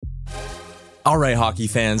All right, hockey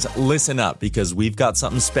fans, listen up because we've got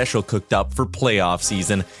something special cooked up for playoff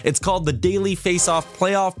season. It's called the Daily Face-Off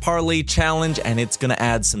Playoff Parlay Challenge, and it's going to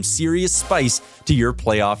add some serious spice to your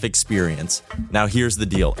playoff experience. Now, here's the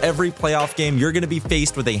deal. Every playoff game, you're going to be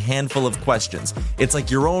faced with a handful of questions. It's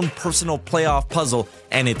like your own personal playoff puzzle,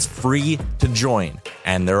 and it's free to join.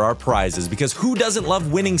 And there are prizes, because who doesn't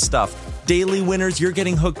love winning stuff? Daily winners, you're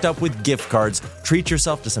getting hooked up with gift cards. Treat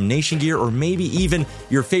yourself to some Nation gear or maybe even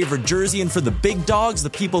your favorite jersey. And for the big dogs, the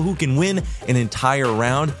people who can win an entire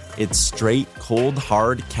round, it's straight, cold,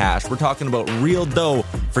 hard cash. We're talking about real dough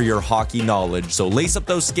for your hockey knowledge. So lace up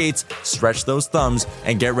those skates, stretch those thumbs,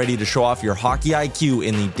 and get ready to show off your hockey IQ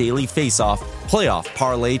in the Daily Face-Off Playoff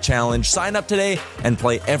Parlay Challenge. Sign up today and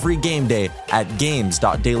play every game day at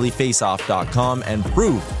games.dailyfaceoff.com and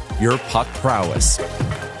prove your puck prowess.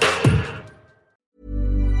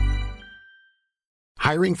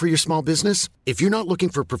 Hiring for your small business? If you're not looking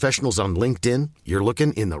for professionals on LinkedIn, you're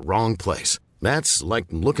looking in the wrong place. That's like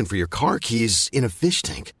looking for your car keys in a fish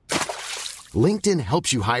tank. LinkedIn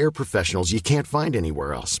helps you hire professionals you can't find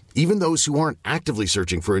anywhere else, even those who aren't actively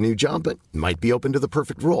searching for a new job but might be open to the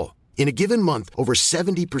perfect role. In a given month, over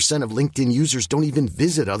 70% of LinkedIn users don't even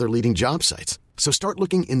visit other leading job sites. So start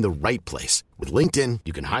looking in the right place. With LinkedIn,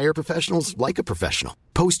 you can hire professionals like a professional.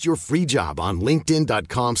 Post your free job on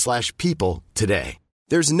linkedin.com/people today.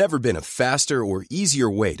 There's never been a faster or easier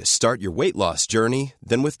way to start your weight loss journey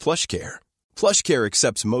than with PlushCare. PlushCare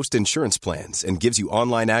accepts most insurance plans and gives you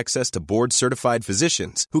online access to board-certified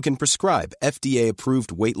physicians who can prescribe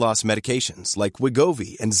FDA-approved weight loss medications like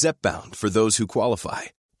Wegovy and Zepbound for those who qualify.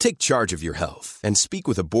 Take charge of your health and speak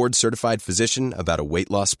with a board-certified physician about a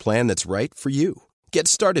weight loss plan that's right for you. Get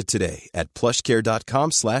started today at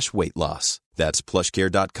plushcare.com/weight loss. That's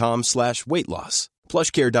plushcare.com/weight loss.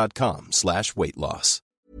 plushcare.com/weight loss.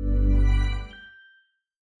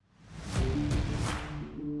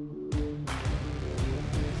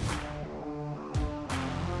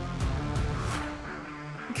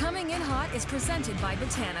 Coming in Hot is presented by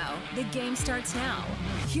Betano. The game starts now.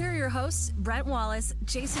 Here are your hosts, Brent Wallace,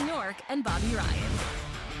 Jason York, and Bobby Ryan.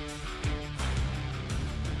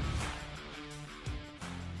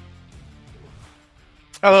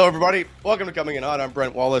 Hello, everybody. Welcome to Coming in Hot. I'm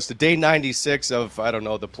Brent Wallace. The day 96 of, I don't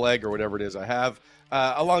know, the plague or whatever it is I have,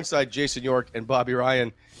 alongside Jason York and Bobby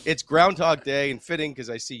Ryan. It's Groundhog Day and fitting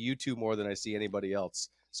because I see you two more than I see anybody else.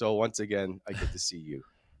 So once again, I get to see you.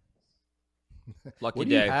 Lucky what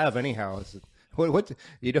day. do you have anyhow? Is it, what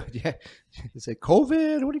you know? Yeah, is it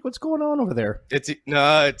COVID? What's going on over there? I think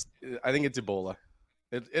it's Ebola.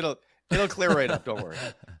 It'll clear right up. Don't worry.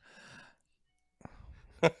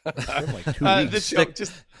 Like 2 weeks. This show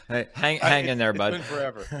just hang in there, bud. It's been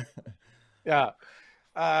forever. Yeah.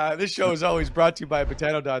 This show is always brought to you by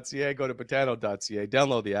Betano.ca. Go to Betano.ca,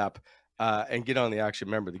 download the app, and get on the action.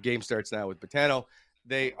 Remember, the game starts now with Betano.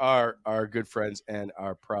 They are our good friends and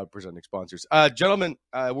our proud presenting sponsors. Gentlemen,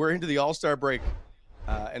 we're into the All-Star break,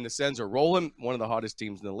 and the Sens are rolling, one of the hottest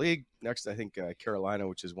teams in the league. Next, I think Carolina,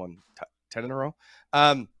 which has won 10 in a row.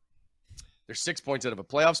 They're 6 points out of a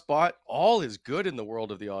playoff spot. All is good in the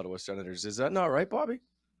world of the Ottawa Senators. Is that not right, Bobby?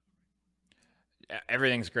 Yeah,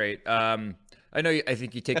 everything's great. I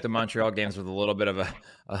think you take the Montreal games with a little bit of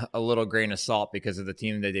a little grain of salt because of the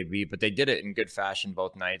team that they beat, but they did it in good fashion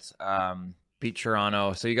both nights. Beat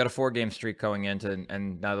Toronto. So you got a 4-game streak going into,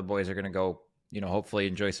 and now the boys are going to go, hopefully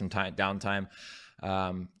enjoy some downtime.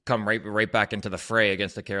 Come right back into the fray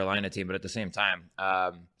against the Carolina team, but at the same time,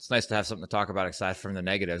 it's nice to have something to talk about aside from the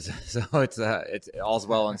negatives. So it's all's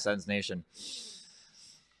well in Sens Nation.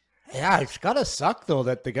 Yeah, it's gotta suck though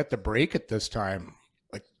that they get the break at this time.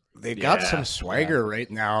 Like they got some swagger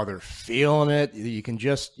right now. They're feeling it. You can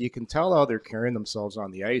tell how they're carrying themselves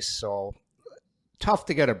on the ice. So tough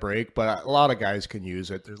to get a break, but a lot of guys can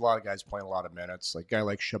use it. There's a lot of guys playing a lot of minutes. Like a guy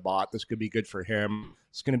like Shabbat, this could be good for him.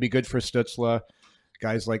 It's going to be good for Stützle.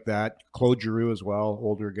 Guys like that. Claude Giroux as well,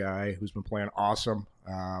 older guy who's been playing awesome.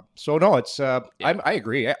 I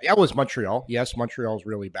agree. That was Montreal. Yes, Montreal's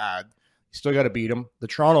really bad. You still got to beat them. The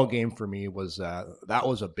Toronto game for me was that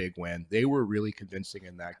was a big win. They were really convincing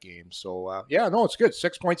in that game. So, it's good.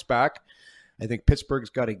 6 points back. I think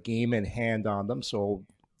Pittsburgh's got a game in hand on them, so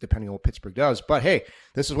depending on what Pittsburgh does. But, hey,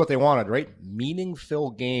 this is what they wanted, right? Meaningful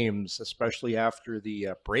games, especially after the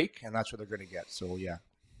break, and that's what they're going to get. So, yeah,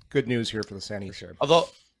 good news here for the Sannies. Sure.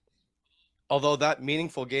 Although that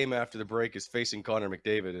meaningful game after the break is facing Connor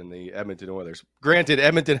McDavid and the Edmonton Oilers. Granted,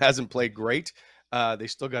 Edmonton hasn't played great. They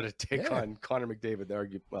still got to take on Connor McDavid,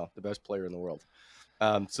 the best player in the world.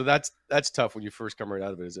 So that's tough when you first come right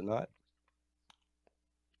out of it, is it not?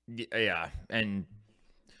 Yeah, and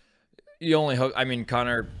You only hope. I mean,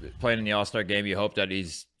 Connor playing in the All-Star game, you hope that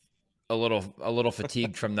he's a little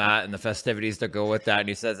fatigued from that and the festivities that go with that. And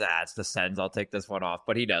he says, it's the Sens. I'll take this one off.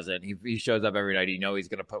 But he doesn't. He shows up every night. You know he's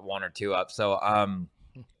going to put one or two up. So,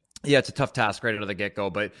 yeah, it's a tough task right out of the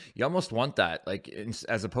get-go. But you almost want that, like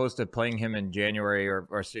as opposed to playing him in January or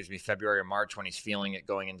excuse me, February or March when he's feeling it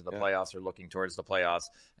going into the playoffs or looking towards the playoffs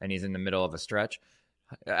and he's in the middle of a stretch.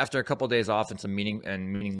 After a couple of days off and some meaning,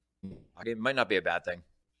 it might not be a bad thing.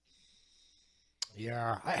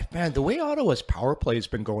 Yeah, man, the way Ottawa's power play has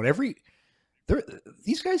been going,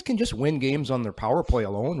 these guys can just win games on their power play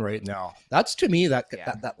alone right now. That's to me that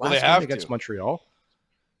last game against Montreal.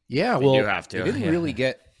 Yeah, they do have to. They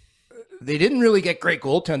didn't really get great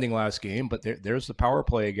goaltending last game, but there's the power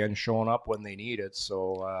play again showing up when they need it.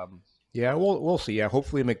 So we'll see. Yeah,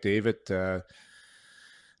 hopefully McDavid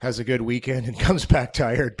has a good weekend and comes back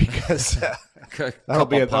tired because that'll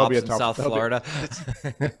be a tough. South Florida.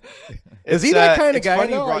 Is he that kind of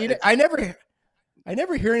guy? I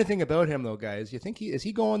never hear anything about him though, guys. You think is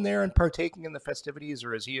he going there and partaking in the festivities,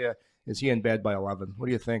 or is he in bed by 11? What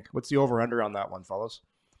do you think? What's the over under on that one, fellas?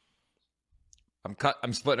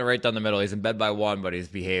 I'm splitting it right down the middle. He's in bed by 1, but he's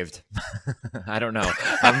behaved. I don't know.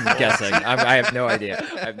 I'm guessing. I have no idea.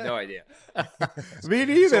 Me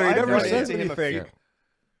neither. So he never says anything.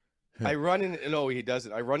 I run in. No, he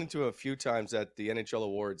doesn't. I run into him a few times at the NHL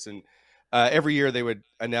Awards, and every year they would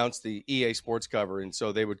announce the EA Sports cover, and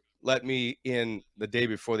so they would let me in the day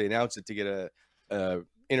before they announced it to get a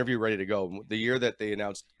interview ready to go. The year that they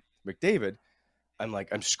announced McDavid,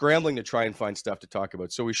 I'm scrambling to try and find stuff to talk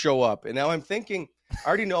about. So we show up, and now I'm thinking, I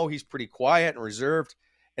already know he's pretty quiet and reserved,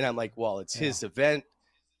 and I'm like, well, it's his event.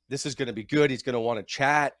 This is going to be good. He's going to want to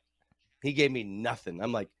chat. He gave me nothing.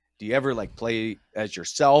 I'm like, do you ever play as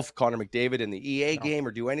yourself, Connor McDavid, in the EA game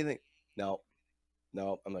or do anything? No.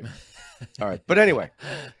 I'm like, all right. But anyway,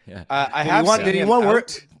 Did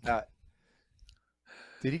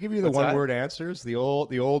he give you the one-word answers? The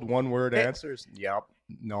old one-word answers? Yep.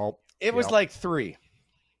 Nope. It was like 3.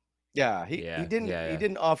 Yeah. He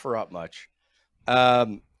didn't offer up much.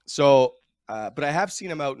 But I have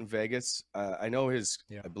seen him out in Vegas. I know I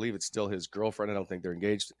believe it's still his girlfriend. I don't think they're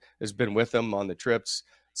engaged. Has been with him on the trips.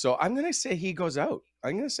 So I'm going to say he goes out.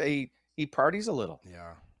 I'm going to say he parties a little.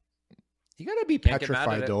 Yeah. You got to be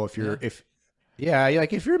petrified though if you're if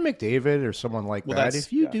you're McDavid or someone like that.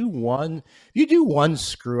 If you do one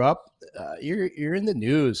screw up, you're in the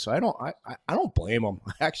news. So I don't blame him.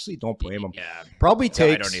 I actually don't blame him. Yeah. Probably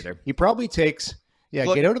takes. I don't either. He probably takes. Yeah,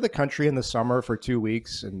 get out of the country in the summer for 2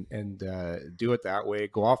 weeks and do it that way.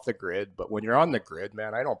 Go off the grid. But when you're on the grid,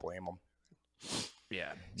 man, I don't blame him.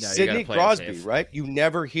 Yeah. No, Sidney Crosby, right? You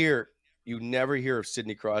never hear of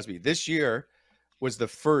Sidney Crosby. This year was the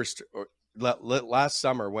first, or last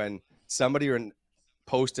summer, when somebody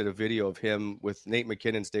posted a video of him with Nate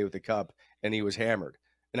McKinnon's Day with the Cup, and he was hammered.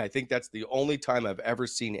 And I think that's the only time I've ever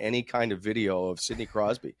seen any kind of video of Sidney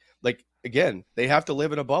Crosby. Again, they have to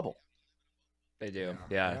live in a bubble. They do.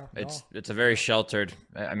 Yeah. It's a very sheltered.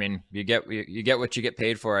 I mean, you get what you get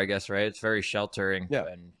paid for, I guess, right? It's very sheltering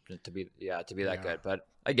and to be that good. But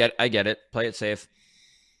I get it. Play it safe.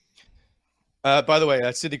 By the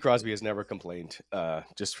way, Sidney Crosby has never complained,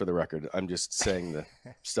 just for the record. I'm just saying the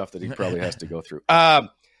stuff that he probably has to go through.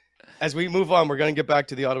 As we move on, we're going to get back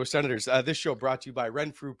to the Ottawa Senators. This show brought to you by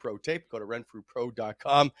Renfrew Pro Tape. Go to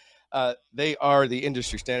renfrewpro.com. They are the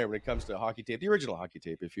industry standard when it comes to hockey tape, the original hockey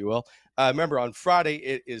tape, if you will. Remember, on Friday,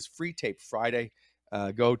 it is Free Tape Friday.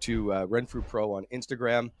 Go to Renfrew Pro on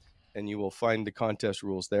Instagram, and you will find the contest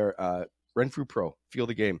rules there. Renfrew Pro, feel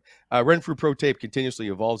the game. Renfrew Pro Tape continuously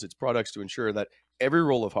evolves its products to ensure that every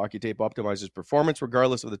roll of hockey tape optimizes performance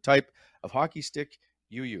regardless of the type of hockey stick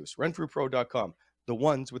you use. RenfrewPro.com. The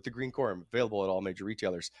ones with the green core, available at all major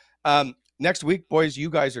retailers. Next week, boys,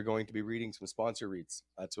 you guys are going to be reading some sponsor reads.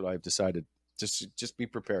 That's what I've decided. Just be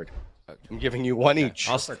prepared. I'm giving you one each.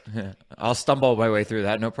 I'll stumble my way through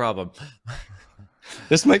that. No problem.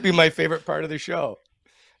 This might be my favorite part of the show.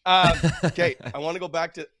 Okay, I want to go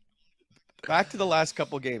back to the last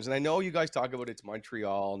couple of games. And I know you guys talk about it's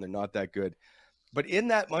Montreal and they're not that good. But in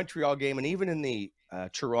that Montreal game and even in the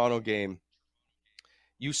Toronto game,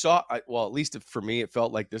 you saw, well, at least for me, it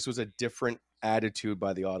felt like this was a different attitude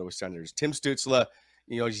by the Ottawa Senators. Tim Stützle,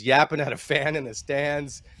 he's yapping at a fan in the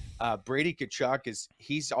stands. Brady Tkachuk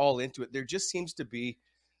he's all into it. There just seems to be,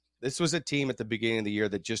 this was a team at the beginning of the year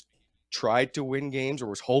that just tried to win games or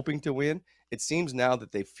was hoping to win. It seems now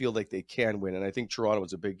that they feel like they can win, and I think Toronto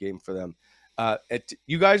was a big game for them.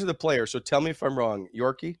 You guys are the players, so tell me if I'm wrong.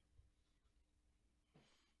 Yorkie?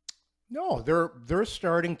 No, they're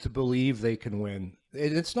starting to believe they can win.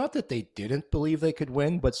 It's not that they didn't believe they could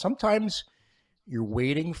win, but sometimes you're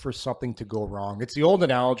waiting for something to go wrong. It's the old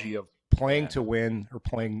analogy of playing to win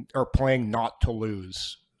or playing not to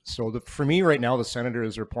lose. So for me right now, the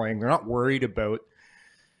Senators are playing. They're not worried about.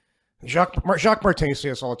 Jacques Martin says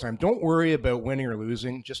this all the time. Don't worry about winning or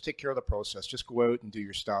losing. Just take care of the process. Just go out and do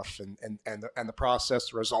your stuff, and the process,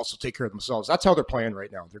 the results will take care of themselves. That's how they're playing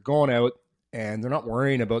right now. They're going out and they're not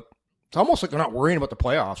worrying about. It's almost like they're not worrying about the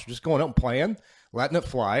playoffs. They're just going out and playing, letting it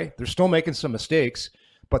fly. They're still making some mistakes,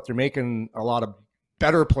 but they're making a lot of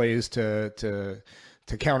better plays to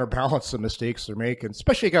counterbalance the mistakes they're making,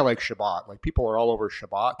 especially a guy like Shabbat. Like, people are all over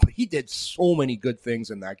Shabbat, but he did so many good things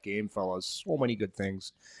in that game, fellas. So many good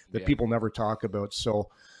things that people never talk about. So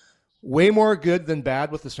way more good than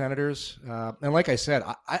bad with the Senators. And like I said,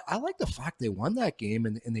 I like the fact they won that game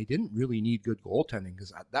and they didn't really need good goaltending,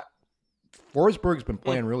 because that Forsberg's been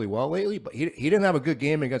playing really well lately, but he didn't have a good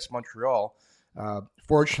game against Montreal.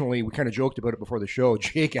 Fortunately, we kind of joked about it before the show.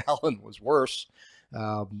 Jake Allen was worse.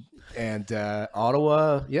 And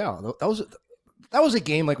Ottawa, that was a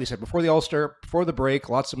game, like we said, before the All-Star, before the break,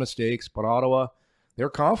 lots of mistakes, but Ottawa, they're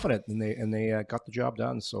confident and they got the job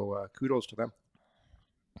done. So kudos to them.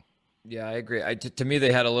 Yeah, I agree. To me,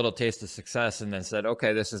 they had a little taste of success and then said,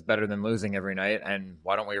 okay, this is better than losing every night, and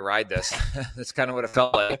why don't we ride this? That's kind of what it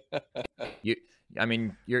felt like.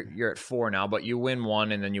 You're at 4 now, but you win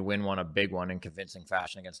one, and then you win one, a big one in convincing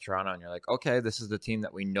fashion against Toronto, and you're like, okay, this is the team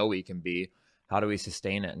that we know we can be. How do we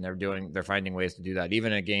sustain it? And they're finding ways to do that.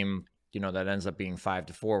 Even a game, that ends up being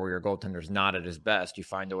 5-4, where your goaltender's not at his best, you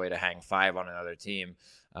find a way to hang 5 on another team.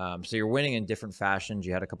 So you're winning in different fashions.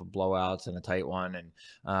 You had a couple blowouts and a tight one. And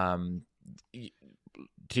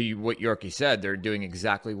to what Yorkie said, they're doing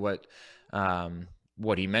exactly what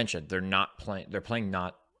he mentioned. They're playing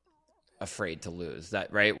not afraid to lose.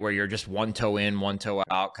 That, right? Where you're just one toe in, one toe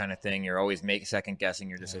out kind of thing. You're always second guessing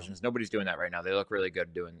your decisions. Yeah. Nobody's doing that right now. They look really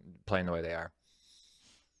good playing the way they are.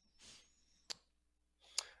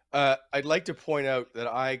 I'd like to point out that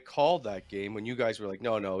I called that game when you guys were like,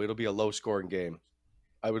 no, it'll be a low-scoring game.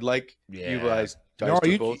 I would like you guys to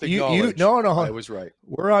both acknowledge I was right.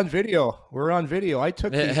 We're on video. I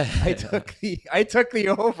took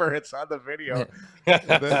the over. It's on the video.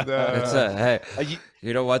 Hey,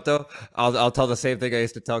 you know what though? I'll tell the same thing I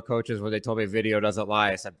used to tell coaches when they told me video doesn't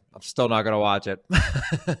lie. I said, I'm still not going to watch it.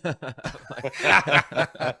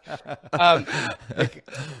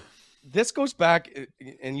 This goes back,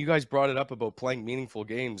 and you guys brought it up about playing meaningful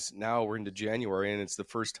games. Now we're into January, and it's the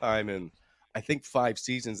first time in, I think, 5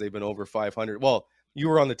 seasons they've been over 500. Well, you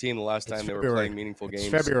were on the team the last time they were playing meaningful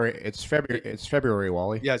games. It's February,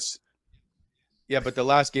 Wally. Yes. Yeah, but the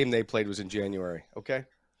last game they played was in January. Okay.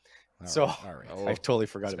 All right. I totally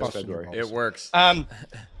forgot it was February. It works.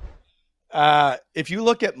 If you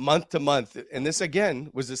look at month to month, and this again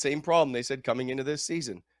was the same problem they said coming into this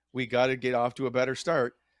season, we got to get off to a better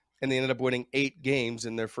start. And they ended up winning 8 games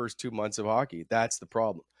in their first 2 months of hockey. That's the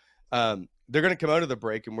problem. They're going to come out of the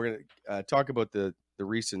break, and we're going to talk about the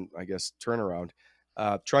recent, I guess, turnaround,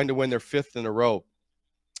 trying to win their 5th in a row.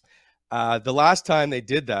 The last time they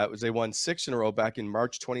did that was they won 6 in a row back in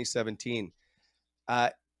March 2017.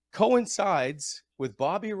 Coincides with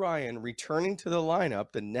Bobby Ryan returning to the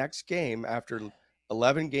lineup the next game after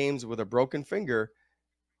 11 games with a broken finger,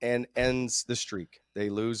 and ends the streak.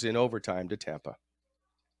 They lose in overtime to Tampa.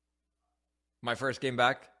 My first game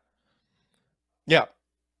back? Yeah.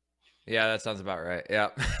 Yeah, that sounds about right. Yeah,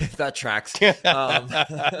 that tracks. That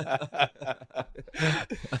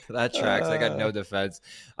tracks. I got no defense.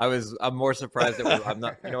 I'm more surprised that I'm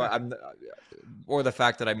not. Or the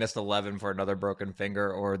fact that I missed 11 for another broken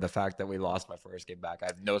finger, or the fact that we lost my first game back. I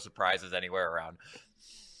have no surprises anywhere around.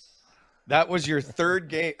 That was your third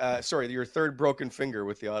game. Your third broken finger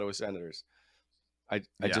with the Ottawa Senators. I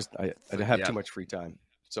have too much free time.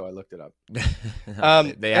 So I looked it up.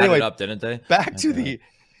 They added it up, didn't they? Back to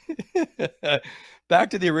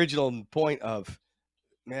the original point of,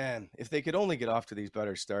 man, if they could only get off to these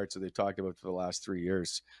better starts that they've talked about for the last 3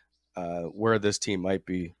 years, where this team might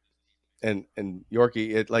be. And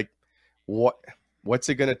Yorkie, what's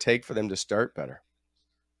it going to take for them to start better?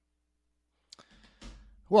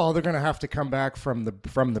 Well, they're going to have to come back from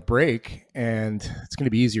the break, and it's going to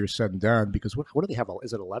be easier said than done, because what do they have?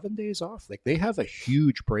 Is it 11 days off? Like, they have a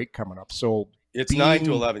huge break coming up. So it's 9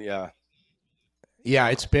 to 11. Yeah. Yeah,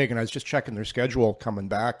 it's big. And I was just checking their schedule coming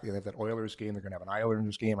back. They have that Oilers game. They're going to have an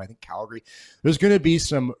Islanders game. I think Calgary. There's going to be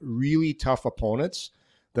some really tough opponents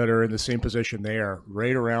that are in the same position they are,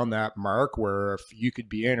 right around that mark where if you could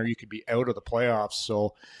be in or you could be out of the playoffs.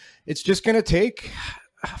 So it's just going to take,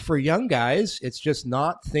 for young guys, it's just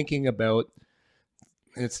not thinking about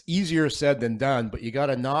it's easier said than done, but you got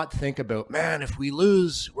to not think about, man, if we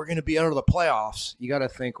lose, we're going to be out of the playoffs. You got to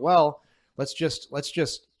think, well, let's just,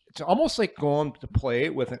 it's almost like going to play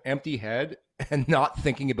with an empty head and not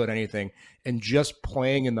thinking about anything and just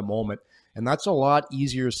playing in the moment. And that's a lot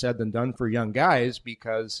easier said than done for young guys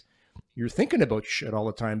because you're thinking about shit all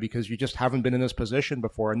the time because you just haven't been in this position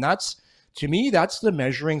before. And that's, to me, that's the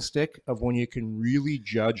measuring stick of when you can really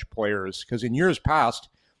judge players. Because in years past,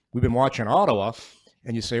 we've been watching Ottawa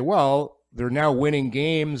and you say, well, they're now winning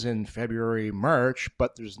games in February, March,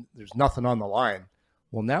 but there's nothing on the line.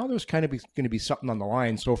 Well, now there's kind of going to be something on the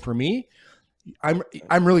line. So for me, I'm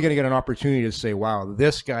really going to get an opportunity to say, wow,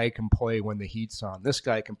 this guy can play when the heat's on. This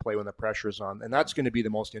guy can play when the pressure's on. And that's going to be the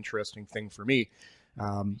most interesting thing for me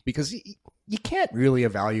because you can't really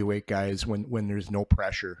evaluate guys when there's no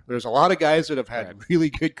pressure. There's a lot of guys that have had really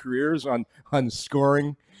good careers on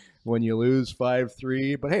scoring when you lose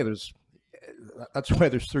 5-3. But, hey, that's why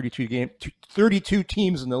there's 32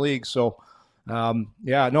 teams in the league. So,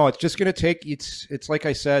 it's just going to take, it's like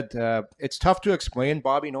I said, it's tough to explain.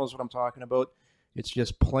 Bobby knows what I'm talking about. It's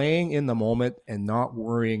just playing in the moment and not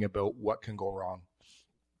worrying about what can go wrong.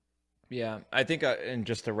 Yeah, I think, and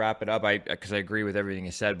just to wrap it up, because I agree with everything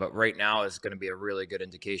you said, but right now is going to be a really good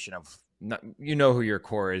indication of, you know who your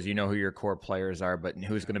core is, you know who your core players are, but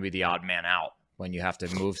who's going to be the odd man out when you have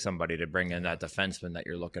to move somebody to bring in that defenseman that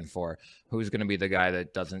you're looking for. Who's going to be the guy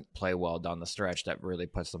that doesn't play well down the stretch that really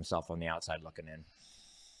puts himself on the outside looking in?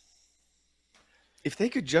 If they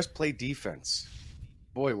could just play defense,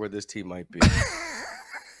 boy, where this team might be.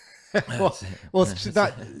 well, it's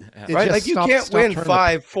not right. Like you can't win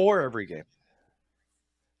 5-4 every game.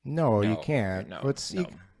 No, you can't.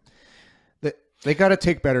 They got to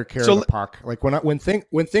take better care of the puck. Like when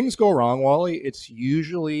things go wrong, Wally, it's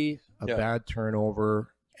usually a bad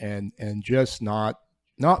turnover and just not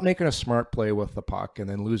making a smart play with the puck and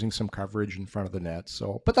then losing some coverage in front of the net.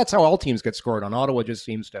 So, but that's how all teams get scored on. Ottawa just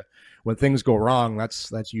seems to, when things go wrong,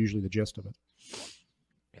 that's usually the gist of it.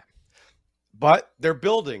 But they're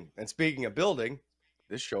building. And speaking of building,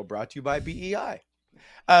 this show brought to you by BEI.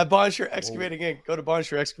 Bonshire Excavating Inc. Go to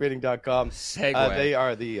bonsureexcavating.com. They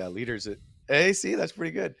are the leaders at... Hey, see, that's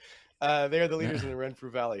pretty good. They are the leaders in the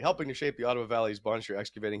Renfrew Valley, helping to shape the Ottawa Valley's Bonshire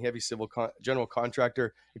Excavating, heavy civil general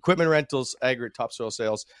contractor, equipment rentals, aggregate topsoil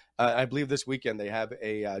sales. I believe this weekend they have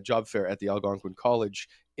a job fair at the Algonquin College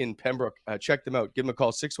in Pembroke. Check them out. Give them a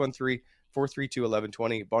call, 613-432-1120,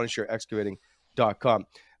 bonsureexcavating.com.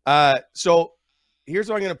 So here's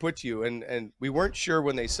what I'm going to put to you. And we weren't sure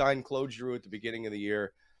when they signed Claude Giroux at the beginning of the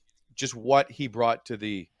year, just what he brought to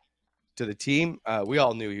the team. We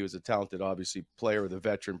all knew he was a talented, obviously, player with a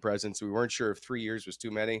veteran presence. We weren't sure if 3 years was too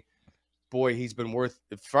many. Boy, he's been worth,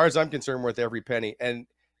 as far as I'm concerned, worth every penny. And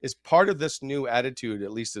is part of this new attitude,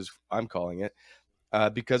 at least as I'm calling it,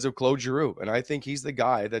 because of Claude Giroux. And I think he's the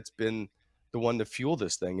guy that's been the one to fuel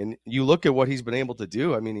this thing. And you look at what he's been able to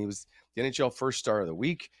do. I mean, he was the NHL first star of the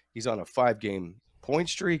week. He's on a 5-game point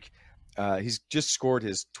streak. He's just scored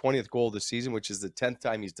his 20th goal this season, which is the 10th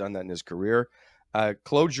time he's done that in his career.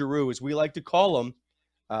 Claude Giroux, as we like to call him,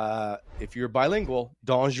 if you're bilingual,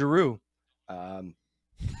 Don Giroux.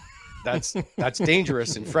 That's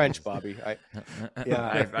dangerous in French, Bobby. I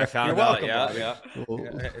found out. Yeah.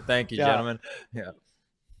 Thank you, gentlemen. Yeah.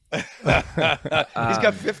 He's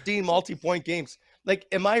got 15 multi-point games. Like,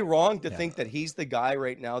 am I wrong to think that he's the guy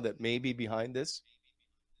right now that may be behind this?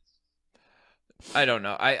 I don't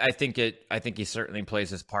know. I think he certainly plays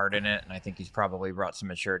his part in it, and I think he's probably brought some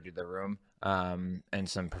maturity to the room, and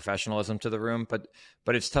some professionalism to the room. But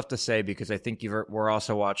it's tough to say because I think we're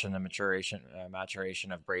also watching the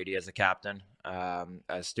maturation of Brady as a captain,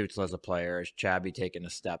 as Stützle as a player, as Chabby taking a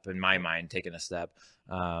step, in my mind, taking a step.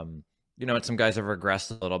 And some guys have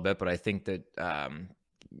regressed a little bit, but I think that,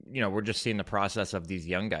 we're just seeing the process of these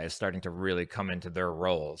young guys starting to really come into their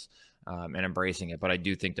roles and embracing it. But I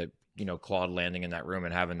do think that, Claude landing in that room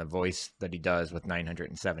and having the voice that he does with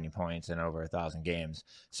 970 points and over 1,000 games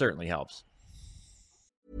certainly helps.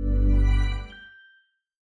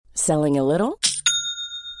 Selling a little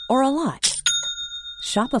or a lot?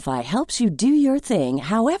 Shopify helps you do your thing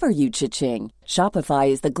however you cha-ching. Shopify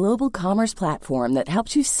is the global commerce platform that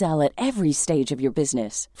helps you sell at every stage of your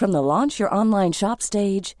business. From the launch your online shop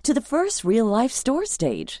stage to the first real-life store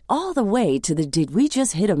stage, all the way to the did we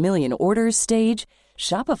just hit 1 million orders stage.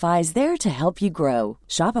 Shopify's there to help you grow.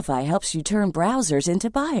 Shopify helps you turn browsers into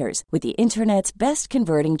buyers with the internet's best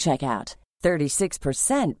converting checkout.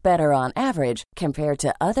 36% better on average compared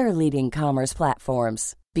to other leading commerce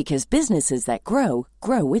platforms. Because businesses that grow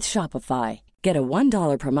with Shopify. Get a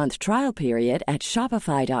 $1 per month trial period at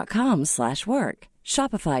shopify.com/work.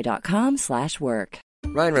 Shopify.com/work.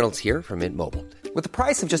 Ryan Reynolds here from Mint Mobile. With the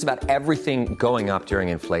price of just about everything going up during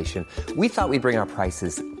inflation, we thought we'd bring our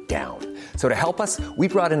prices down. So to help us, we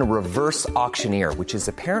brought in a reverse auctioneer, which is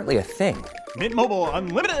apparently a thing. Mint Mobile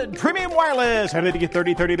Unlimited Premium Wireless. How to get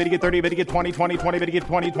 30, 30, bit to get 30, bit to get 20, 20, 20, bit to get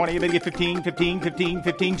 20, 20, bit to get 15, 15, 15,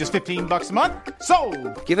 15, just $15 a month?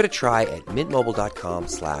 Sold! Give it a try at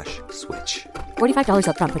mintmobile.com/switch. $45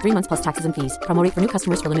 up front for 3 months plus taxes and fees. Promo rate for new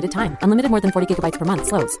customers for limited time. Unlimited more than 40 gigabytes per month.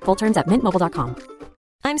 Slows full terms at mintmobile.com.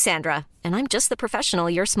 I'm Sandra, and I'm just the professional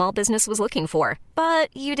your small business was looking for.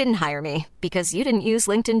 But you didn't hire me because you didn't use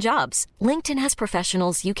LinkedIn Jobs. LinkedIn has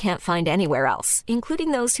professionals you can't find anywhere else,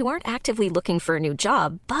 including those who aren't actively looking for a new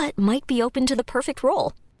job, but might be open to the perfect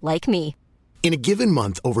role, like me. In a given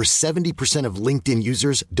month, over 70% of LinkedIn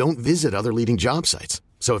users don't visit other leading job sites.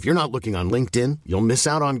 So if you're not looking on LinkedIn, you'll miss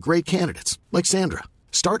out on great candidates like Sandra.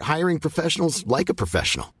 Start hiring professionals like a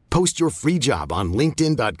professional. Post your free job on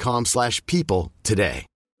linkedin.com/people today.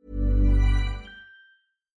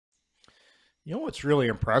 You know what's really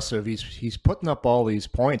impressive? He's putting up all these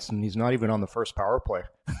points, and he's not even on the first power play.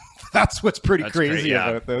 That's what's pretty crazy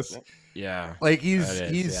about this. Yeah, like we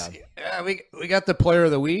got the player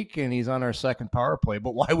of the week, and he's on our second power play.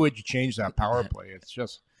 But why would you change that power play? It's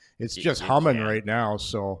just humming right now,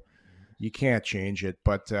 so you can't change it.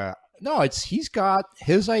 But no, he's got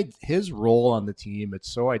his role on the team.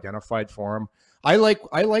 It's so identified for him. I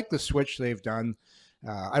like the switch they've done.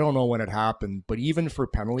 I don't know when it happened, but even for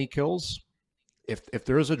penalty kills. If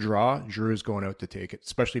there is a draw, Drew's going out to take it,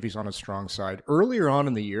 especially if he's on a strong side. Earlier on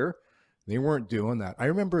in the year, they weren't doing that. I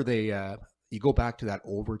remember you go back to that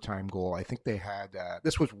overtime goal. I think they had,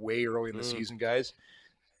 this was way early in the season, guys.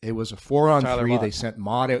 It was a 4-on-3. They sent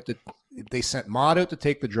Mott out to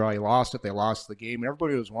take the draw. He lost it. They lost the game. And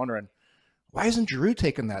everybody was wondering, why isn't Drew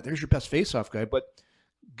taking that? There's your best faceoff guy. But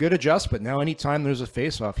good adjustment. Now, anytime there's a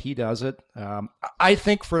faceoff, he does it. I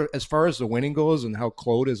think as far as the winning goes and how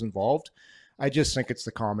Claude is involved, I just think it's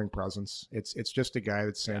the calming presence. It's just a guy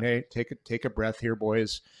that's saying, hey, take a breath here,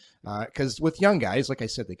 boys. Because with young guys, like I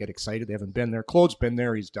said, they get excited. They haven't been there. Claude's been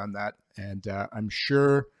there. He's done that. And I'm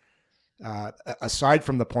sure, aside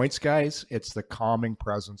from the points guys, it's the calming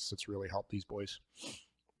presence that's really helped these boys.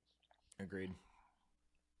 Agreed.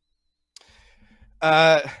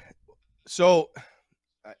 So,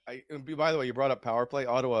 by the way, you brought up power play.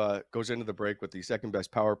 Ottawa goes into the break with the second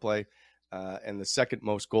best power play. And the second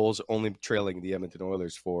most goals, only trailing the Edmonton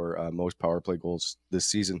Oilers for most power play goals this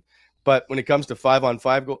season. But when it comes to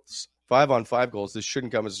 5-on-5 goals, this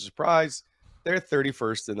shouldn't come as a surprise. They're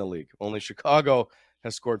 31st in the league. Only Chicago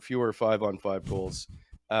has scored fewer 5-on-5 goals.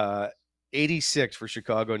 86 for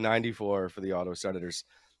Chicago, 94 for the Ottawa Senators.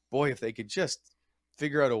 Boy, if they could just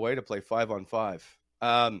figure out a way to play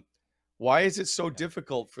 5-on-5. Why is it so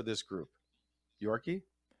difficult for this group? Yorkie?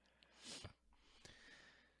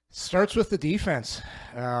 Starts with the defense.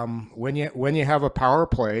 When you have a power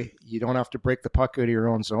play, you don't have to break the puck out of your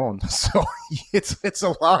own zone, so it's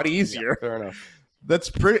a lot easier. Yeah, fair enough. It's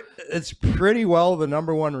pretty well the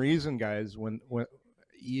number one reason, guys. When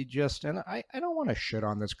you just, and I don't want to shit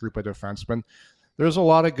on this group of defensemen. There's a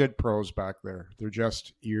lot of good pros back there. They're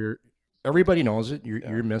just everybody knows it.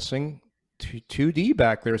 You're missing 2D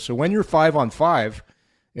back there. So when you're 5-on-5,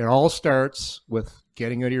 it all starts with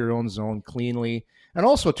getting out of your own zone cleanly. And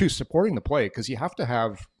also, too, supporting the play, because you have to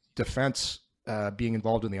have defense being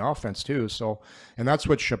involved in the offense, too. So, and that's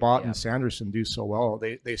what Chabot and Sanderson do so well.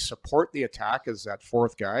 They support the attack as that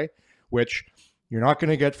fourth guy, which you're not going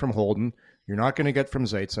to get from Holden. You're not going to get from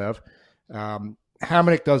Zaitsev.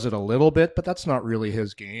 Hamonic does it a little bit, but that's not really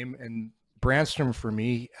his game. And Brandstrom, for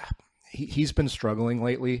me, he's been struggling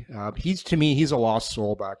lately. He's a lost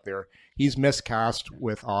soul back there. He's miscast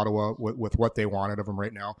with Ottawa with what they wanted of him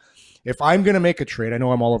right now. If I'm going to make a trade, I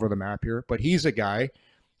know I'm all over the map here, but he's a guy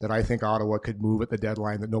that I think Ottawa could move at the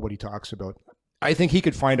deadline that nobody talks about. I think he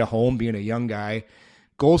could find a home being a young guy,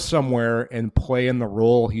 go somewhere and play in the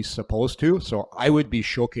role he's supposed to. So I would be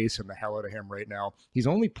showcasing the hell out of him right now. He's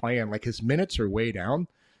only playing, like, his minutes are way down,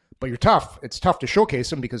 but you're tough. It's tough to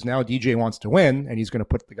showcase him because now DJ wants to win and he's going to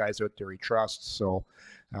put the guys out there he trusts. So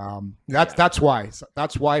that's why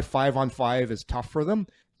 5-on-5 is tough for them,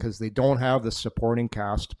 because they don't have the supporting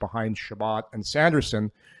cast behind Chabot and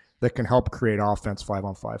Sanderson that can help create offense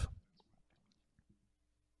 5-on-5.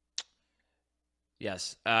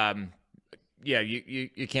 Yes.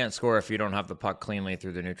 You can't score if you don't have the puck cleanly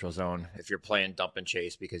through the neutral zone. If you're playing dump and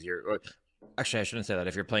chase because actually, I shouldn't say that.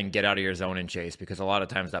 If you're playing get out of your zone and chase, because a lot of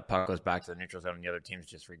times that puck goes back to the neutral zone and the other team's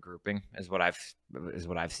just regrouping is what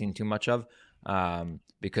I've seen too much of,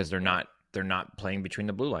 because they're not they're not playing between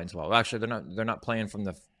the blue lines well. Actually, they're not playing from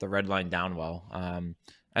the red line down well.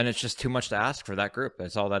 And it's just too much to ask for that group.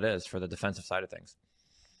 That's all that is for the defensive side of things.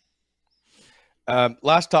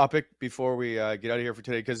 Last topic before we get out of here for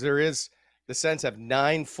today, because the Sens have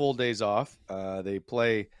 9 full days off. They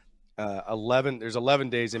play 11. There's 11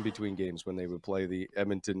 days in between games when they would play the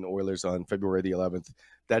Edmonton Oilers on February the 11th.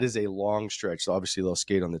 That is a long stretch. So obviously they'll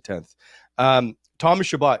skate on the 10th. Thomas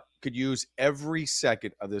Chabot could use every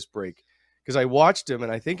second of this break, because I watched him,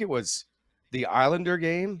 and I think it was the Islander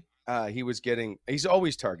game. He's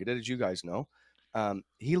always targeted, as you guys know.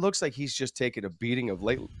 He looks like he's just taken a beating of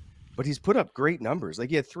late, but he's put up great numbers. Like,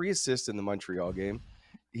 he had 3 assists in the Montreal game.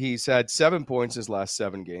 He's had 7 points in his last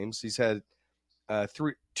 7 games. He's had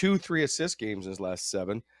 3 assist games in his last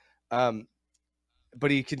 7.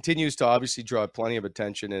 But he continues to obviously draw plenty of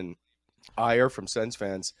attention and ire from Sens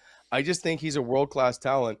fans. I just think he's a world-class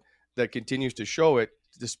talent that continues to show it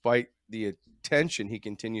despite the attention he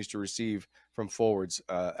continues to receive from forwards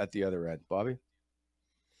at the other end. Bobby?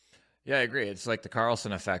 Yeah, I agree. It's like the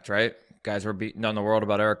Karlsson effect, right? Guys were beating on the world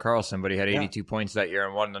about Erik Karlsson, but he had 82 points that year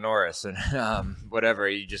and won the Norris, and whatever.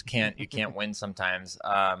 You just can't win sometimes.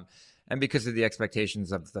 And because of the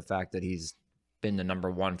expectations of the fact that he's been the number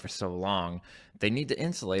one for so long, they need to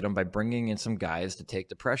insulate him by bringing in some guys to take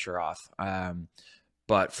the pressure off.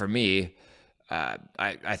 But for me,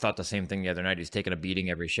 I thought the same thing the other night. He's taking a beating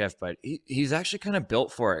every shift, but he's actually kind of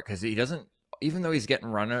built for it, because he doesn't, even though he's getting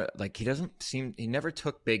run, like, he never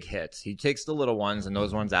took big hits. He takes the little ones, and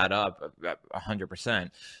those ones add up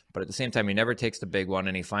 100%. But at the same time, he never takes the big one,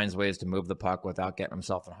 and he finds ways to move the puck without getting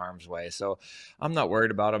himself in harm's way. So I'm not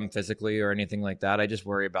worried about him physically or anything like that. I just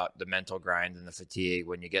worry about the mental grind and the fatigue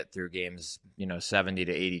when you get through games, 70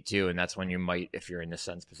 to 82. And that's when you might, if you're in the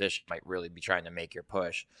Sens position, might really be trying to make your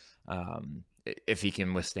push. If he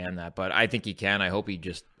can withstand that. But I think he can. I hope he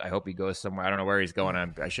goes somewhere. I don't know where he's going.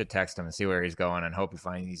 I should text him and see where he's going, and hope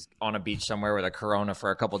he's on a beach somewhere with a Corona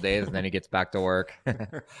for a couple of days, and then he gets back to work.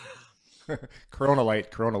 Corona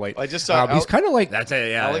light. I just saw he's kind of like, that's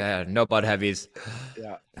it. Yeah. No Bud Heavies.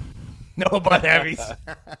 Yeah. No Bud Heavies.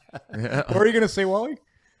 What were you going to say, Wally?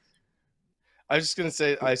 I was just going to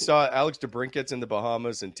say, I saw Alex DeBrincat's in the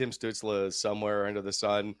Bahamas, and Tim Stützle is somewhere under the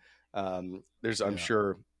sun. I'm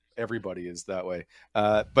sure everybody is that way.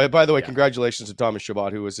 But by the way, congratulations to Thomas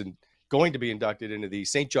Chabot, who was going to be inducted into the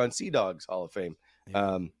St. John Sea Dogs Hall of Fame.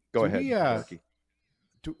 Go ahead.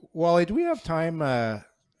 Wally, do we have time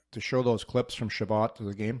to show those clips from Chabot to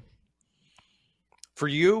the game? For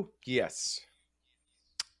you, yes.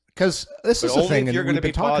 Because this is the thing. If you're going to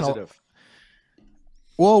be positive.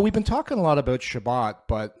 Well, we've been talking a lot about Chabot,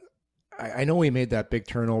 but I know he made that big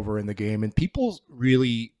turnover in the game, and people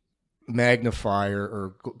really magnify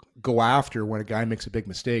or go after when a guy makes a big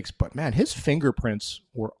mistakes. But man, his fingerprints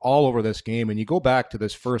were all over this game. And you go back to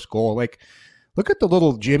this first goal, like, look at the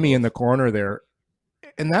little Jimmy in the corner there.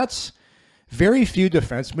 And that's very few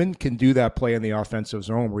defensemen can do that play in the offensive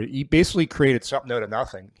zone, where he basically created something out of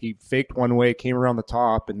nothing. He faked one way, came around the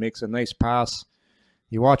top, and makes a nice pass.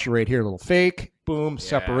 You watch it right here, a little fake, boom,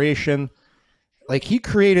 separation. Like, he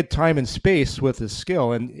created time and space with his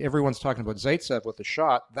skill, and everyone's talking about Zaitsev with the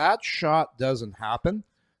shot. That shot doesn't happen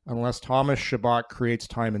unless Thomas Chabot creates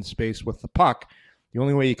time and space with the puck. The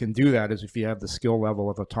only way you can do that is if you have the skill level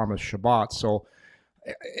of a Thomas Chabot. So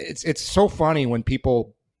it's so funny when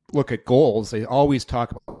people look at goals. They always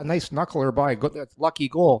talk about a nice knuckler by, lucky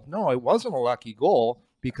goal. No, it wasn't a lucky goal,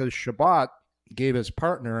 because Chabot gave his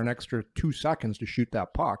partner an extra 2 seconds to shoot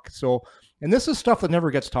that puck. So, and this is stuff that never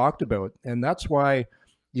gets talked about. And that's why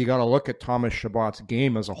you got to look at Thomas Chabot's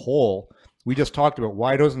game as a whole. We just talked about,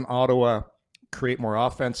 why doesn't Ottawa create more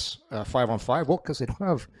offense 5-on-5? Well, because they don't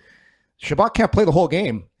have, Chabot can't play the whole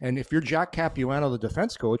game. And if you're Jack Capuano, the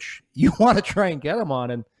defense coach, you want to try and get him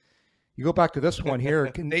on. And you go back to this one here.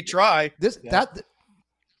 They try.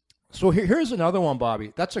 So here's another one,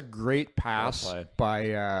 Bobby. That's a great pass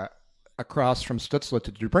by across from Stützle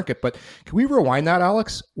to DeBrincat. But can we rewind that,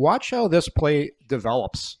 Alex? Watch how this play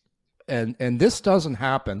develops. And this doesn't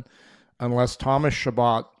happen unless Thomas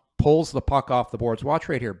Chabot pulls the puck off the boards. Watch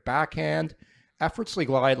right here. Backhand, effortlessly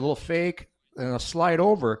glide, a little fake, and a slide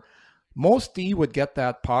over. Most D would get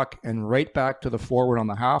that puck and right back to the forward on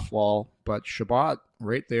the half wall. But Chabot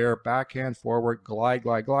right there, backhand, forward, glide,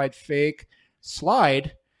 fake,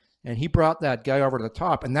 slide. And he brought that guy over to the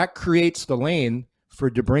top. And that creates the lane for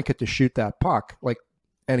DeBrincat to shoot that puck.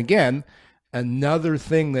 And again, another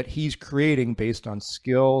thing that he's creating based on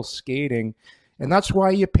skill, skating. And that's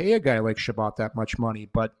why you pay a guy like Chabot that much money.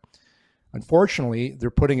 But unfortunately, they're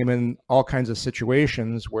putting him in all kinds of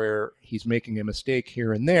situations where he's making a mistake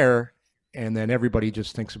here and there. and then everybody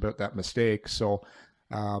just thinks about that mistake. So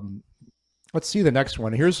let's see the next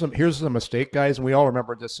one. Here's the mistake, guys, and we all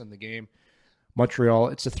remember this in the game. Montreal,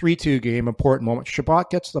 it's a 3-2 game, important moment. Chabot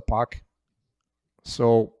gets the puck,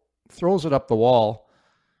 so throws it up the wall,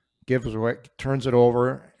 gives away, turns it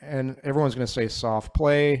over, and everyone's going to say soft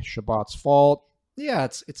play, Chabot's fault. Yeah,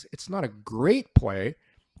 it's not a great play,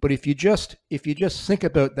 but if you just think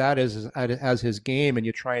about that as his game, and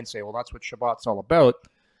you try and say, well, that's what Chabot's all about,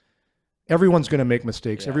 everyone's going to make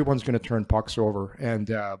mistakes. Yeah. Everyone's going to turn pucks over, and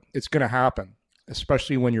it's going to happen,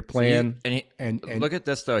 especially when you're playing. And look at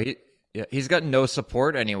this though. He's got no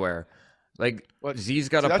support anywhere. Like Z's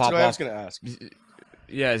got to pop off. That's what I was going to ask.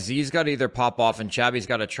 Yeah, Z's got to either pop off, and Chabby's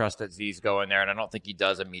got to trust that Z's going there, and I don't think he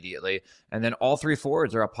does immediately. And then all three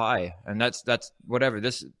forwards are up high, and that's whatever.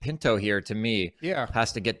 This Pinto here, to me,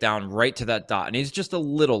 has to get down right to that dot, and he's just a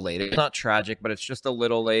little late. It's not tragic, but it's just a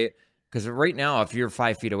little late. Because right now, if you're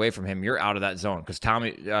 5 feet away from him, you're out of that zone. Because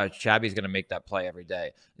Chabby's going to make that play every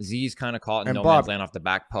day. Z's kind of caught in no man's land off the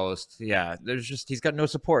back post. Yeah, he's got no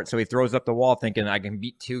support, so he throws up the wall thinking I can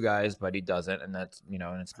beat two guys, but he doesn't, and that's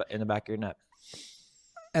and it's in the back of your net.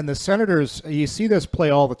 And the Senators, you see this play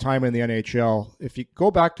all the time in the NHL. If you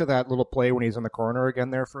go back to that little play when he's in the corner again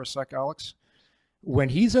there for a sec, Alex, when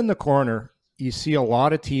he's in the corner, you see a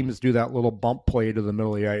lot of teams do that little bump play to the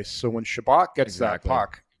middle of the ice. So when Chabot gets that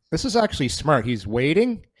puck, this is actually smart. He's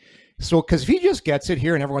waiting. So, because if he just gets it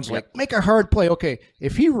here and everyone's like, make a hard play. Okay,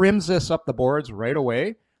 if he rims this up the boards right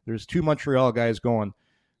away, there's two Montreal guys going.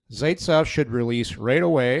 Zaitsev should release right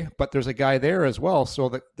away, but there's a guy there as well. So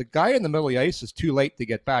the guy in the middle of the ice is too late to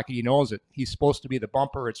get back. He knows it. He's supposed to be the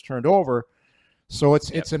bumper. It's turned over. So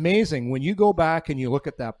it's amazing. When you go back and you look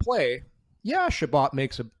at that play, Chabot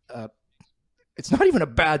makes it's not even a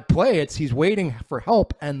bad play. He's waiting for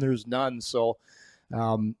help, and there's none. So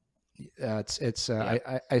I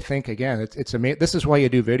think, again, it's amazing. This is why you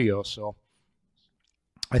do video. So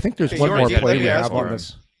I think there's one more play we have on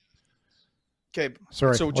this. Okay,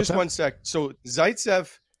 sorry. So just one sec. So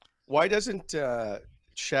Zaitsev, why doesn't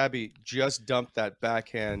Shabby just dump that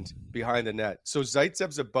backhand behind the net? So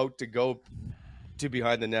Zaitsev's about to go to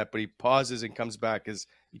behind the net, but he pauses and comes back because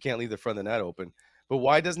you can't leave the front of the net open. But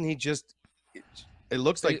why doesn't he just? It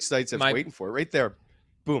looks like Zaitsev's waiting for it right there.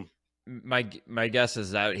 Boom. My guess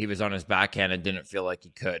is that he was on his backhand and didn't feel like he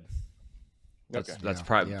could.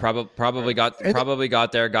 Probably got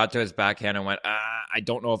there, got to his backhand and went, I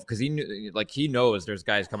don't know if, because he knows there's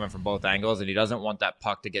guys coming from both angles, and he doesn't want that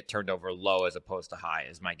puck to get turned over low as opposed to high,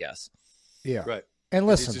 is my guess. Yeah. Right. And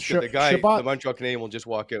listen, the Montreal Canadian will just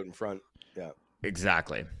walk out in front. Yeah.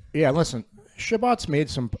 Exactly. Yeah, listen, Chabot's made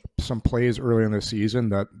some plays early in the season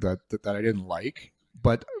that I didn't like,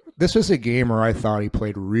 but this is a game where I thought he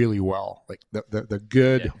played really well. Like the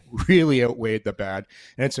good really outweighed the bad.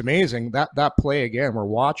 And it's amazing that play again, we're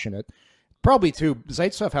watching it. Probably too,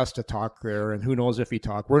 Zaitsev has to talk there, and who knows if he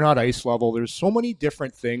talked. We're not ice level. There's so many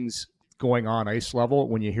different things going on ice level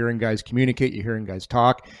when you're hearing guys communicate, you're hearing guys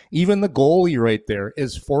talk. Even the goalie right there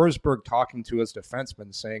is Forsberg talking to his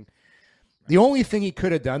defenseman saying, the only thing he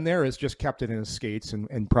could have done there is just kept it in his skates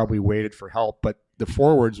and probably waited for help. But the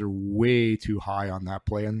forwards are way too high on that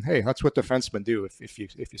play. And hey, that's what defensemen do.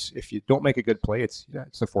 If you don't make a good play, it's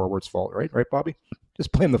the forward's fault, right? Right, Bobby?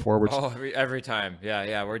 Just blame the forwards. Oh, every time.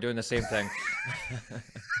 Yeah, we're doing the same thing.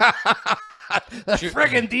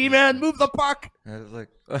 Friggin' D-man, move the puck.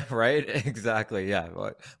 Right? Exactly. Yeah.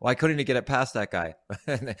 Why couldn't he get it past that guy?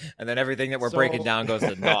 And then everything that we're breaking down goes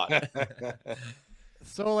to naught.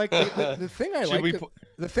 So, like, the thing I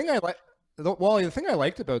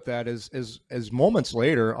liked about that is moments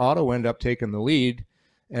later, Otto ended up taking the lead,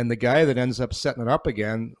 and the guy that ends up setting it up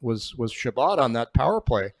again was Chabot on that power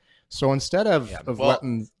play. So instead of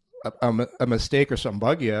letting a mistake or something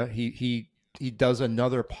bug you, he does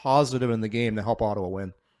another positive in the game to help Ottawa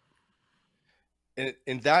win.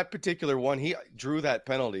 In that particular one, he drew that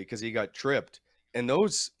penalty because he got tripped, and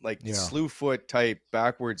those slew foot type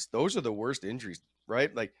backwards, those are the worst injuries.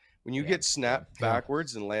 Right? Like when you get snapped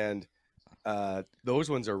backwards and land, those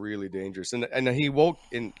ones are really dangerous. And he woke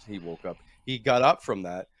up. He got up from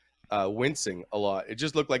that, wincing a lot. It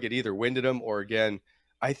just looked like it either winded him or, again,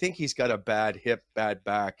 I think he's got a bad hip, bad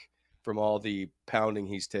back from all the pounding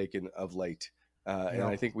he's taken of late. And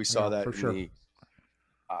I think we saw that in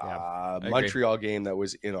the Montreal game that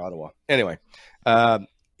was in Ottawa. Anyway, I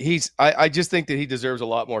just think that he deserves a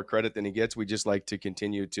lot more credit than he gets. We just like to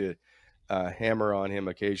continue to hammer on him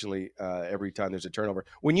occasionally every time there's a turnover.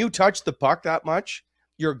 When you touch the puck that much,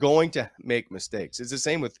 you're going to make mistakes. It's the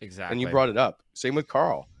same with, and you brought it up, same with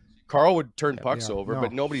Carl. Carl would turn pucks over,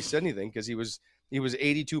 but nobody said anything because he was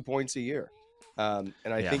 82 points a year. And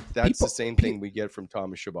I think that's the same thing we get from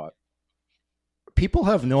Thomas Chabot. People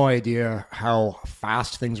have no idea how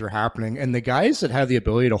fast things are happening, and the guys that have the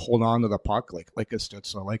ability to hold on to the puck, like a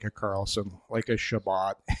Stützle, like a Karlsson, like a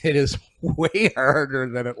Chabot, it is way harder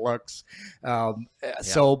than it looks.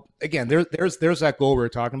 So again, there's that goal we were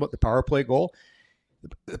talking about, the power play goal.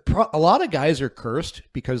 A lot of guys are cursed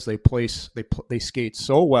because they skate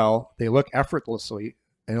so well, they look effortlessly,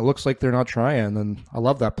 and it looks like they're not trying. And I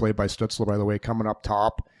love that play by Stützle, by the way, coming up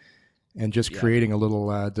top and just creating a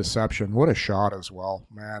little deception. What a shot as well,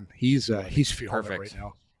 man. He's feeling it right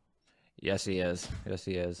now. Yes, he is. Yes,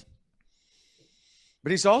 he is.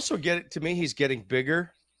 But he's also he's getting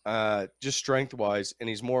bigger, just strength wise, and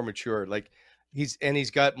he's more mature. Like he's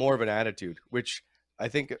got more of an attitude, which I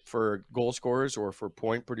think for goal scorers or for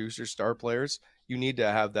point producers, star players, you need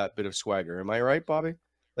to have that bit of swagger. Am I right, Bobby?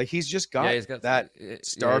 Like he's got that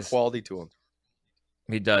star quality to him.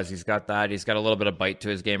 He does. He's got that. He's got a little bit of bite to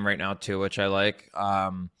his game right now too, which I like.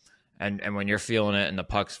 And when you're feeling it and the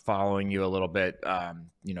puck's following you a little bit,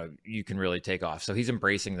 you can really take off. So he's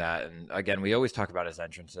embracing that. And again, we always talk about his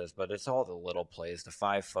entrances, but it's all the little plays, the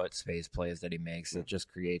 5-foot space plays that he makes that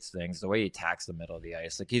just creates things. The way he attacks the middle of the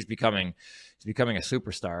ice, like he's becoming a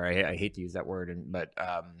superstar. I hate to use that word, but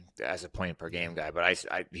as a point per game guy, but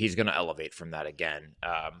he's going to elevate from that again,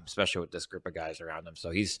 especially with this group of guys around him. So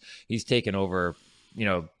he's taken over.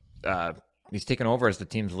 He's taken over as the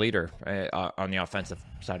team's leader on the offensive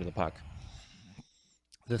side of the puck.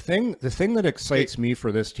 The thing that excites me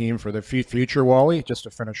for this team for the future, Wally, just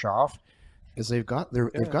to finish off, is they've got a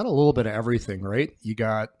little bit of everything, right? You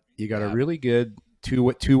got a really good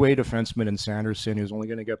two-way defenseman in Sanderson who's only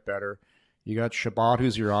going to get better. You got Chabot,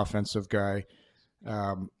 who's your offensive guy.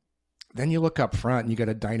 Then you look up front and you got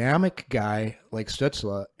a dynamic guy like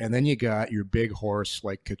Stützle, and then you got your big horse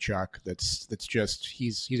like Tkachuk. That's just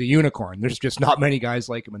he's a unicorn. There's just not many guys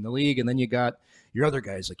like him in the league. And then you got your other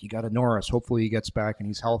guys, like you got a Norris. Hopefully he gets back and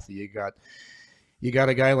he's healthy. You got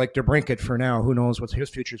a guy like DeBrincat for now. Who knows what his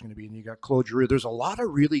future is going to be? And you got Claude Giroux. There's a lot of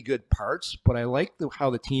really good parts, but I like how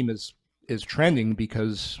the team is trending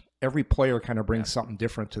because every player kind of brings something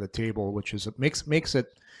different to the table, which is makes it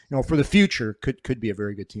for the future could be a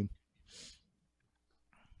very good team.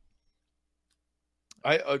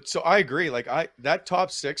 So I agree. Like that top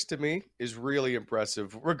six to me is really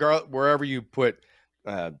impressive, wherever you put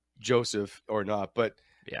Joseph or not. But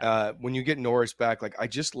when you get Norris back, like I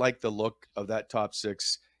just like the look of that top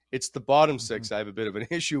six. It's the bottom six I have a bit of an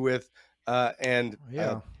issue with, and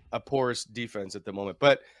a porous defense at the moment.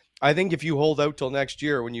 But I think if you hold out till next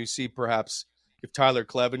year, when you see perhaps if Tyler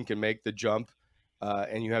Kleven can make the jump,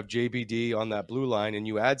 and you have JBD on that blue line, and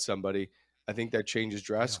you add somebody, I think that changes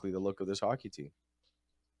drastically the look of this hockey team.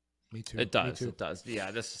 Me too. It does. It does.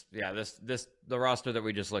 The roster that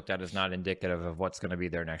we just looked at is not indicative of what's going to be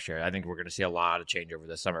there next year. I think we're going to see a lot of change over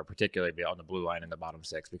the summer, particularly on the blue line and the bottom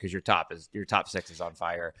six, because your top six is on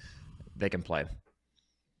fire. They can play.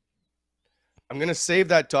 I'm going to save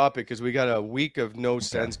that topic because we got a week of no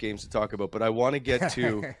sense games to talk about, but I want to get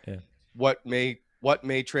to what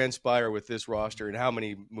may transpire with this roster and how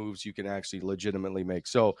many moves you can actually legitimately make.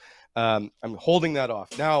 So I'm holding that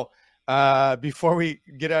off now. Before we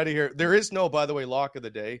get out of here, there is no, by the way, lock of the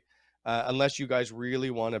day, unless you guys really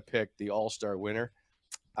want to pick the all-star winner,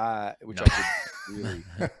 which I could really,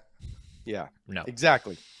 no,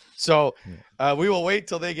 exactly. So we will wait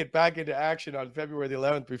till they get back into action on February the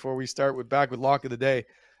 11th before we start back with lock of the day.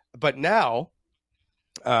 But now,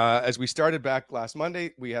 as we started back last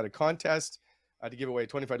Monday, we had a contest to give away a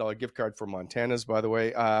 $25 gift card for Montana's, by the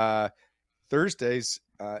way. Thursdays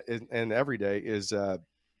and every day is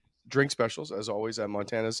drink specials, as always, at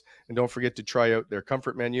Montana's. And don't forget to try out their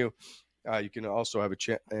comfort menu. You can also have a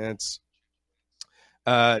chance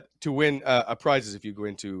to win prizes if you go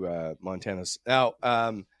into Montana's. Now,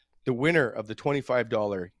 the winner of the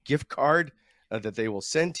 $25 gift card that they will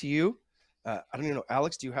send to you, I don't even know,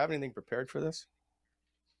 Alex, do you have anything prepared for this?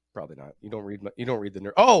 Probably not. You don't read the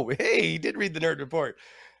nerd. Oh, hey, he did read the nerd report.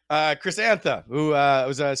 Chris Antha, who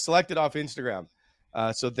was selected off Instagram.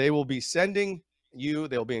 So they will be sending you,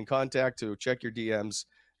 they'll be in contact to check your DMs.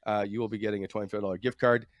 You will be getting a $25 gift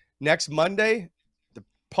card. Next Monday, the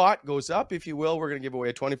pot goes up, if you will. We're going to give away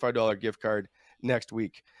a $25 gift card next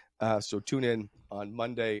week. So tune in on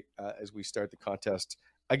Monday as we start the contest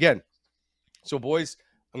again. So, boys,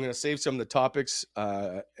 I'm going to save some of the topics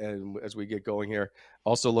and as we get going here.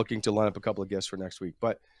 Also looking to line up a couple of guests for next week.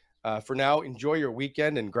 But for now, enjoy your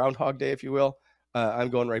weekend and Groundhog Day, if you will. I'm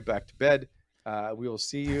going right back to bed. We will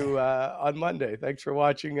see you on Monday. Thanks for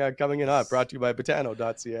watching Coming In Hot, brought to you by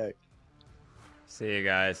Betano.ca. See you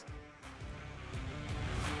guys.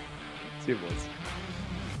 See you, boys.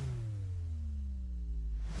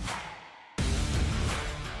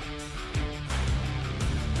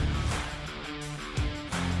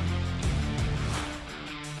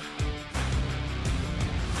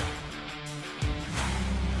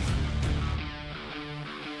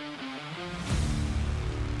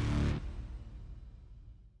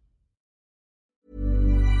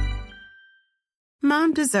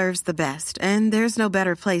 Mom deserves the best, and there's no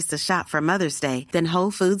better place to shop for Mother's Day than Whole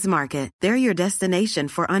Foods Market. They're your destination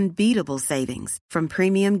for unbeatable savings, from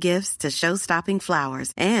premium gifts to show-stopping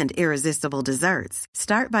flowers and irresistible desserts.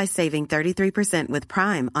 Start by saving 33% with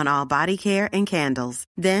Prime on all body care and candles.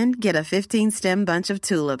 Then get a 15-stem bunch of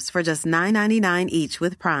tulips for just $9.99 each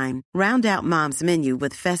with Prime. Round out Mom's menu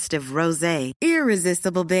with festive rosé,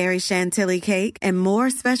 irresistible berry chantilly cake, and more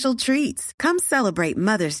special treats. Come celebrate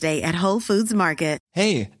Mother's Day at Whole Foods Market.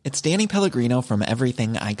 Hey, it's Danny Pellegrino from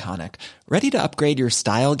Everything Iconic. Ready to upgrade your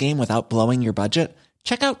style game without blowing your budget?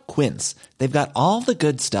 Check out Quince. They've got all the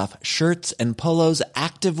good stuff, shirts and polos,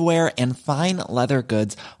 activewear, and fine leather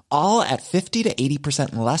goods, all at 50 to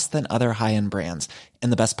 80% less than other high-end brands.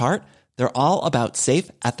 And the best part? They're all about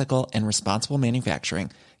safe, ethical, and responsible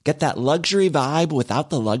manufacturing. Get that luxury vibe without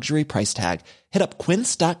the luxury price tag. Hit up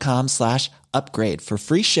quince.com/upgrade for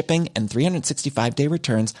free shipping and 365-day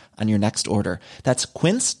returns on your next order. That's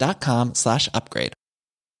quince.com/upgrade.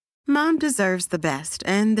 Mom deserves the best,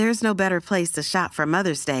 and there's no better place to shop for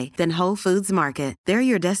Mother's Day than Whole Foods Market. They're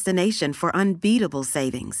your destination for unbeatable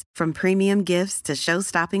savings, from premium gifts to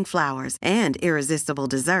show-stopping flowers and irresistible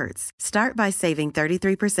desserts. Start by saving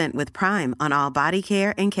 33% with Prime on all body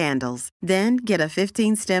care and candles. Then get a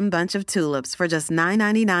 15-stem bunch of tulips for just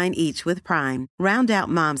 $9.99 each with Prime. Round out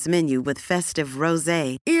Mom's menu with festive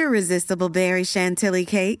rosé, irresistible berry chantilly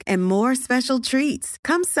cake, and more special treats.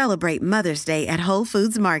 Come celebrate Mother's Day at Whole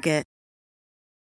Foods Market.